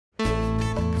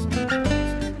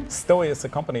STOE is a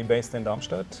company based in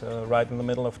Darmstadt, right in the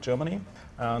middle of Germany.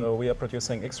 And we are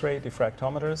producing X-ray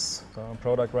diffractometers. The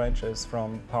product range is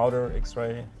from powder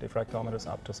X-ray diffractometers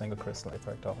up to single crystal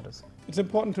diffractometers. It's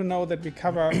important to know that we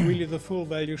cover really the full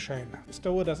value chain.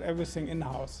 STOE does everything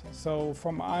in-house. So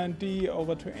from R&D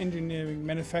over to engineering,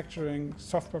 manufacturing,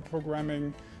 software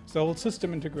programming, the whole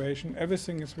system integration,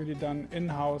 everything is really done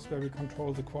in-house where we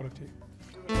control the quality.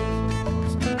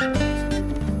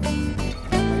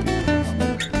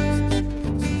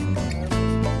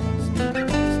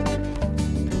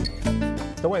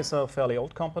 STOE is a fairly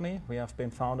old company. We have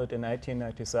been founded in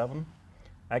 1897,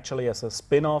 actually as a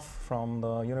spin-off from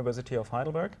the University of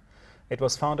Heidelberg. It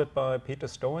was founded by Peter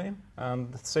STOE,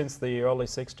 and since the early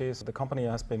 60s the company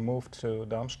has been moved to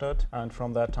Darmstadt, and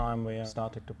from that time we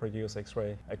started to produce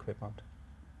X-ray equipment.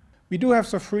 We do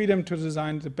have the freedom to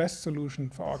design the best solution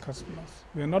for our customers.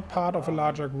 We are not part of a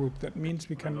larger group. That means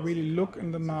we can really look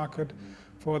in the market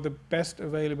for the best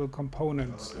available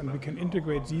components, and we can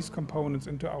integrate these components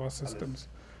into our systems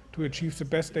to achieve the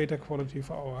best data quality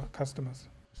for our customers.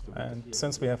 And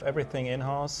since we have everything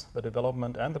in-house, the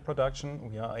development and the production,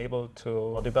 we are able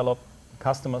to develop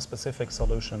customer-specific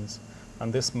solutions,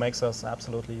 and this makes us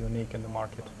absolutely unique in the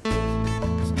market.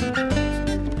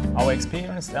 Our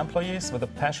experienced employees with a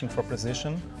passion for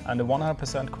precision and a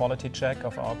 100% quality check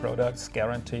of our products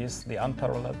guarantees the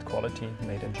unparalleled quality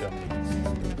made in Germany.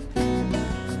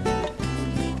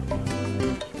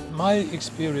 My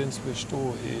experience with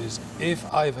STOE is,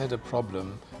 if I've had a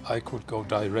problem, I could go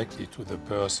directly to the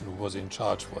person who was in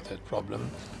charge for that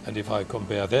problem. And if I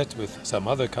compare that with some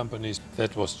other companies,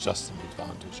 that was just an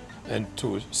advantage. And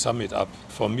to sum it up,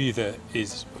 for me there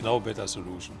is no better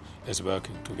solution as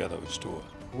working together with STOE.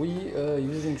 We are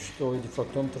using STOE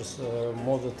diffractometers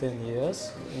more than 10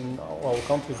 years in our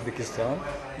country, Uzbekistan.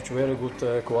 It's very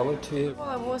good quality. Well,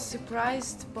 I was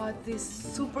surprised by this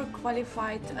super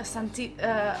qualified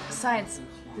science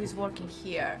who is working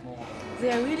here.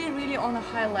 They are really on a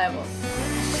high level.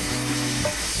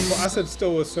 For us at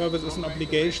STOE, service is an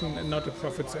obligation and not a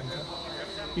profit center.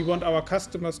 We want our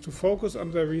customers to focus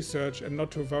on their research and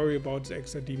not to worry about the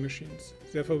XRD machines.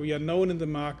 Therefore, we are known in the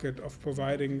market of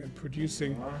providing and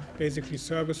producing basically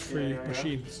service-free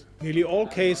machines. Nearly all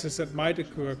cases that might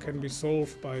occur can be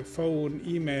solved by phone,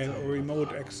 email or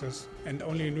remote access, and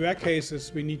only in rare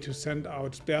cases we need to send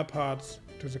out spare parts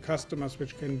to the customers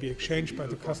which can be exchanged by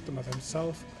the customer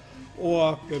themselves,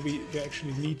 or where we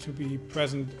actually need to be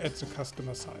present at the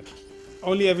customer side.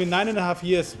 Only every 9.5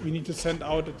 years we need to send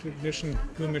out a technician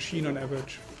to a machine on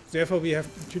average. Therefore, we have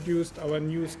introduced our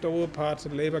new STOE parts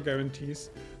and labor guarantees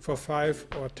for 5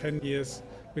 or 10 years,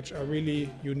 which are really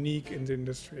unique in the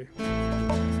industry.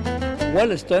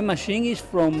 Well, STOE machine is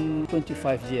from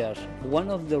 25 years.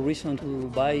 One of the reasons to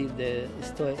buy the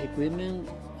STOE equipment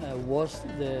was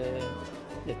the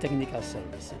technical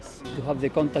services, to have the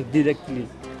contact directly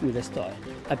with the STOE.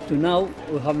 Up to now,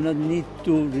 we have not need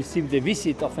to receive the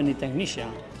visit of any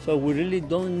technician, so we really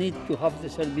don't need to have the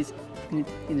service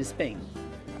in Spain.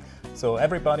 So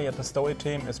everybody at the STOE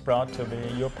team is proud to be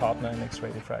your partner in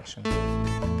X-ray diffraction.